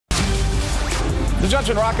The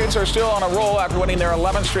Judson Rockets are still on a roll after winning their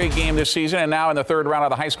 11th straight game this season, and now in the third round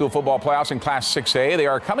of the high school football playoffs in Class 6A. They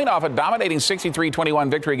are coming off a dominating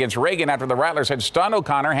 63-21 victory against Reagan after the Rattlers had stunned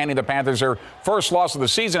O'Connor, handing the Panthers their first loss of the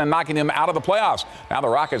season and knocking them out of the playoffs. Now the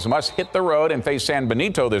Rockets must hit the road and face San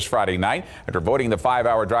Benito this Friday night after avoiding the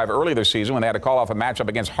 5-hour drive early this season when they had to call off a matchup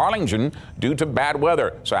against Harlingen due to bad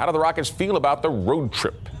weather. So how do the Rockets feel about the road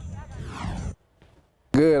trip?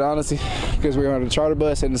 Good, honestly, because we're on a charter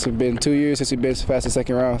bus and it's been 2 years since we've been past the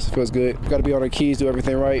second round. So it feels good. Got to be on our keys, do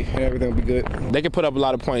everything right, and everything will be good. They could put up a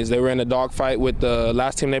lot of points. They were in a dogfight with the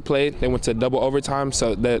last team they played. They went to double overtime,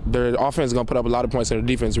 so their offense is going to put up a lot of points, and their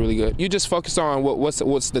defense is really good. You just focus on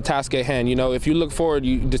what's the task at hand. You know, if you look forward,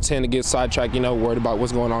 you just tend to get sidetracked. You know, worried about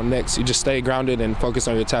what's going on next. You just stay grounded and focus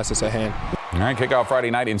on your task that's at hand. All right, kickoff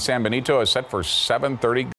Friday night in San Benito is set for 7:30.